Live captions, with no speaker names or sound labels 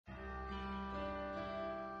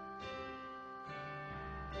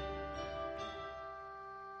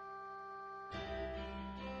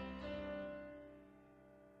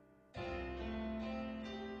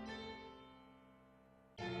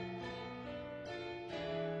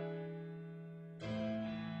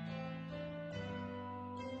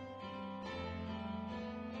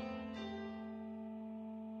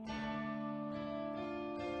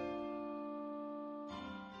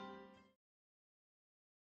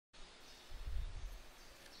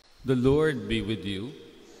The Lord be with you.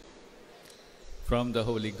 From the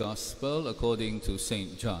Holy Gospel according to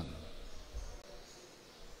St. John.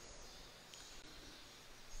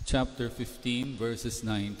 Chapter 15, verses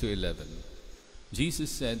 9 to 11.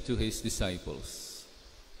 Jesus said to his disciples,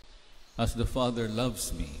 "As the Father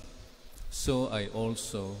loves me, so I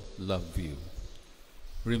also love you.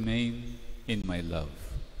 Remain in my love.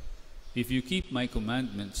 If you keep my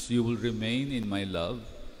commandments, you will remain in my love,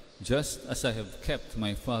 just as I have kept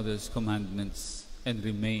my Father's commandments and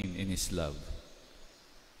remain in his love.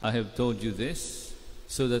 I have told you this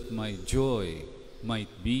so that my joy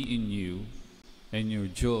might be in you and your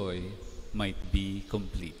joy might be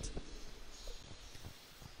complete."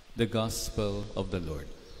 The Gospel of the Lord.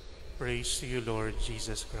 Praise to you, Lord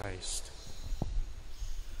Jesus Christ.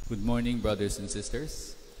 Good morning, brothers and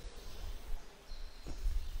sisters.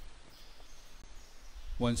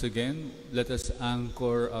 Once again, let us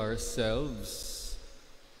anchor ourselves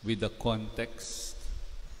with the context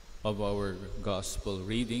of our gospel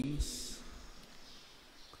readings.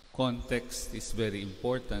 Context is very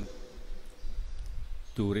important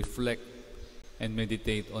to reflect and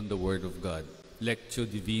meditate on the Word of God. Lectio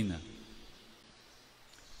Divina.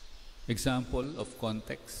 Example of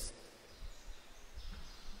context: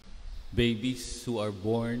 babies who are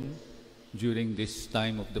born during this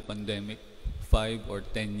time of the pandemic, 5 or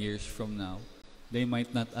 10 years from now, they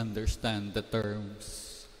might not understand the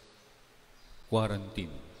terms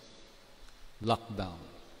quarantine, lockdown,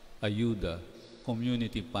 ayuda,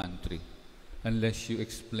 community pantry, unless you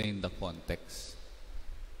explain the context.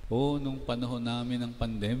 Oh, nung panahon namin ng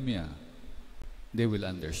pandemya, they will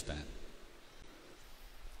understand.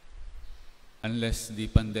 Unless the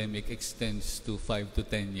pandemic extends to 5 to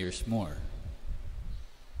 10 years more.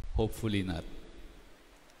 Hopefully not.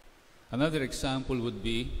 Another example would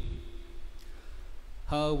be,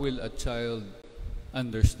 how will a child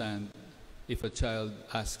understand if a child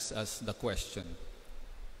asks us the question,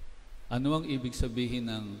 ano ang ibig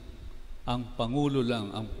sabihin ng ang Pangulo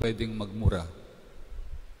lang ang pwedeng magmura?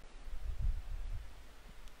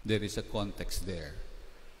 There is a context there.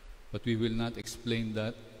 But we will not explain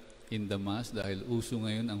that in the Mass dahil uso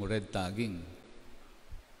ngayon ang red tagging.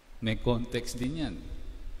 May context din yan.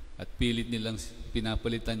 At pilit nilang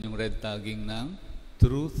pinapalitan yung red tagging ng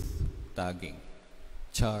truth tagging.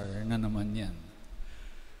 Char na naman yan.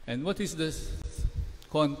 And what is the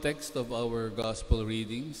context of our gospel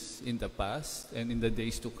readings in the past and in the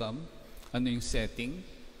days to come? Ano yung setting?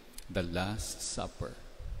 The Last Supper.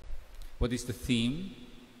 What is the theme?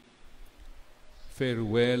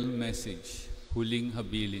 Farewell message. Huling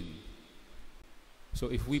habilin.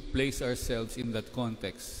 So if we place ourselves in that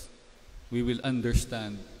context, we will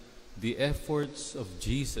understand the efforts of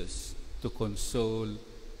Jesus to console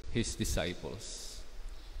his disciples.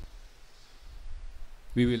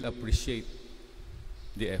 We will appreciate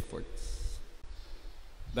the efforts.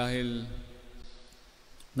 Dahil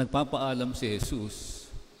nagpapaalam si Jesus,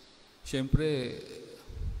 siyempre,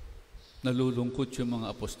 nalulungkot yung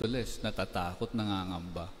mga apostoles, natatakot,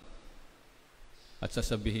 nangangamba. At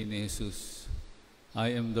sasabihin ni Jesus,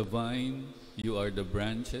 "I am the vine, you are the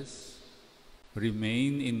branches.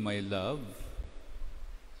 Remain in my love,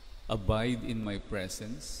 abide in my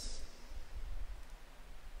presence."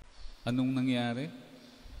 Anong nangyari?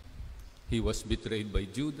 He was betrayed by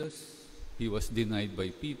Judas, he was denied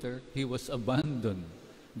by Peter, he was abandoned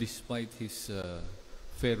despite his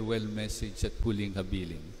farewell message at huling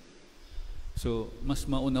habilin. So, mas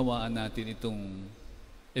maunawaan natin itong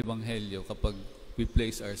ebanghelyo kapag we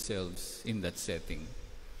place ourselves in that setting.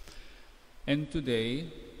 And today,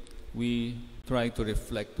 we try to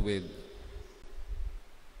reflect with,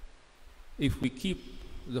 if we keep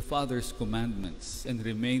the Father's commandments and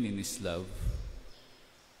remain in his love,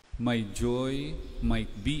 my joy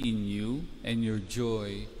might be in you and your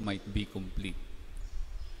joy might be complete.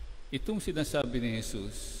 Itong sinasabi ni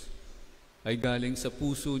Jesus ay galing sa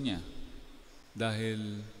puso niya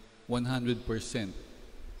dahil 100%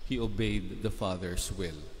 he obeyed the Father's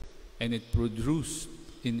will, and it produced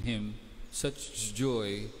in him such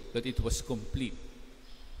joy that it was complete.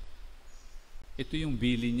 Ito yung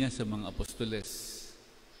bilin niya sa mga apostoles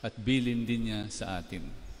at bilin din niya sa atin.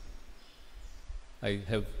 I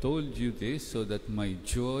have told you this so that my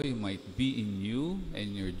joy might be in you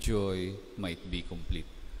and your joy might be complete.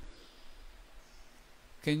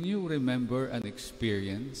 Can you remember an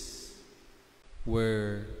experience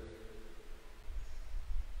where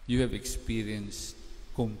you have experienced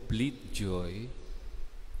complete joy?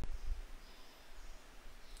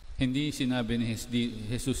 Hindi sinabi ni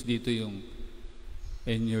Jesus dito yung,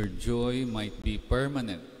 and your joy might be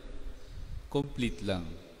permanent. Complete lang.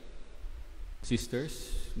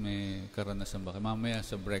 Sisters, may karanasan ba kayo? Mamaya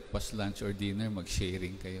sa breakfast, lunch, or dinner,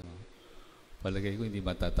 mag-sharing kayo. Palagay ko hindi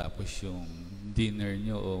matatapos yung dinner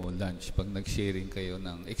nyo o lunch pag nag-sharing kayo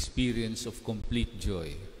ng experience of complete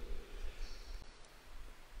joy.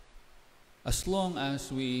 As long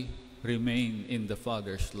as we remain in the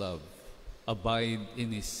Father's love, abide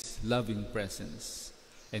in His loving presence,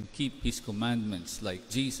 and keep His commandments like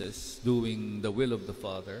Jesus, doing the will of the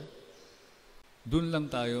Father, dun lang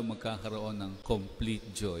tayo magkakaroon ng complete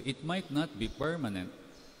joy. It might not be permanent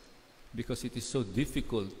because it is so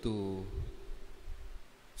difficult to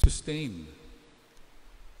sustain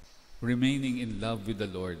remaining in love with the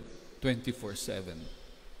Lord 24/7.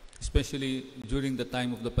 Especially during the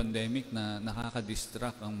time of the pandemic na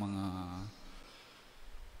nakaka-distract ang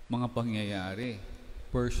mga pangyayari.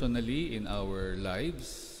 Personally, in our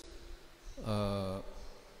lives,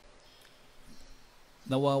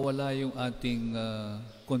 nawawala yung ating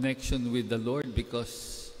connection with the Lord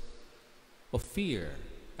because of fear,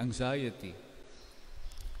 anxiety.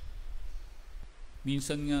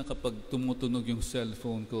 Minsan nga kapag tumutunog yung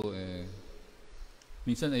cellphone ko,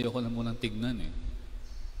 minsan ayoko na munang tignan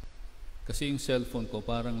Kasi yung cellphone ko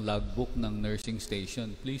parang logbook ng nursing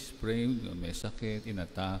station. Please pray, may sakit,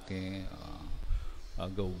 inatake,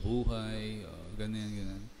 agaw buhay,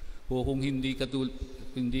 ganyan. O kung hindi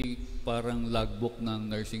parang logbook ng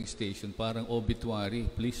nursing station, parang obituary,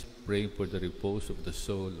 please pray for the repose of the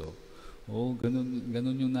soul.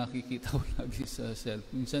 Ganun yung nakikita ko lagi sa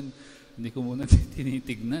cellphone. Minsan, hindi ko muna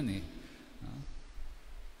tinitignan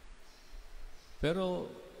Pero,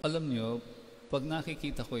 alam nyo, pag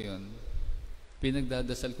nakikita ko yon,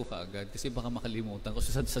 pinagdadasal ko kaagad kasi baka makalimutan ko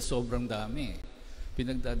sa sobrang dami.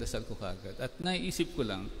 Pinagdadasal ko kaagad. At naiisip ko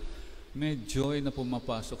lang, may joy na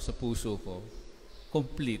pumapasok sa puso ko,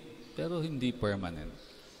 complete, pero hindi permanent.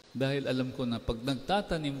 Dahil alam ko na pag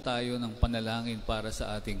nagtatanim tayo ng panalangin para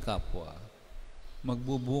sa ating kapwa,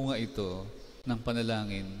 magbubunga ito ng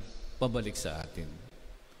panalangin pabalik sa atin.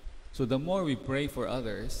 So the more we pray for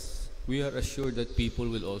others, we are assured that people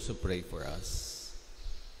will also pray for us.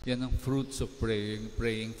 Yan ang fruits of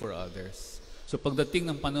praying for others. So pagdating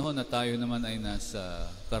ng panahon na tayo naman ay nasa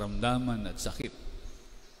karamdaman at sakit,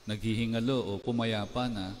 naghihingalo o pumayapa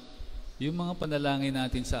na, yung mga panalangin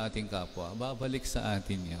natin sa ating kapwa, babalik sa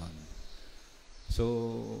atin yon. So,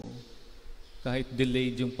 kahit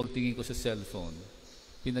delayed yung pagtingin ko sa cellphone,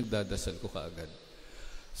 pinagdadasal ko kaagad.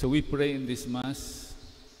 So we pray in this Mass,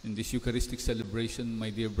 in this Eucharistic celebration, my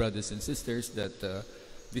dear brothers and sisters, that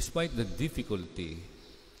despite the difficulty,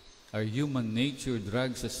 our human nature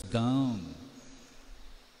drags us down.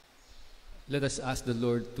 Let us ask the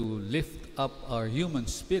Lord to lift up our human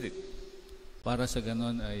spirit para sa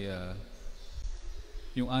ganon ay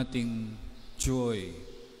yung ating joy,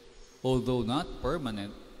 although not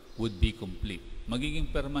permanent, would be complete.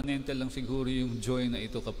 Magiging permanente lang siguro yung joy na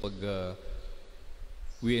ito kapag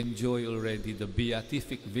we enjoy already the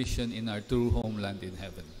beatific vision in our true homeland in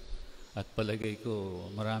heaven. At palagay ko,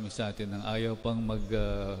 marami sa atin ang ayaw pang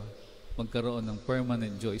magkaroon ng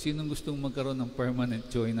permanent joy. Sinong gustong magkaroon ng permanent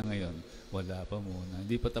joy na ngayon? Wala pa muna.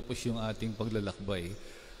 Hindi pa tapos yung ating paglalakbay.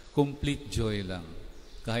 Complete joy lang.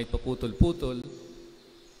 Kahit paputol-putol,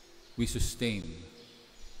 we sustain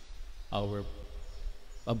our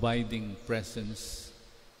abiding presence.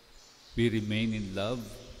 We remain in love,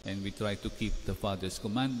 and we try to keep the Father's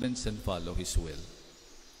commandments and follow His will.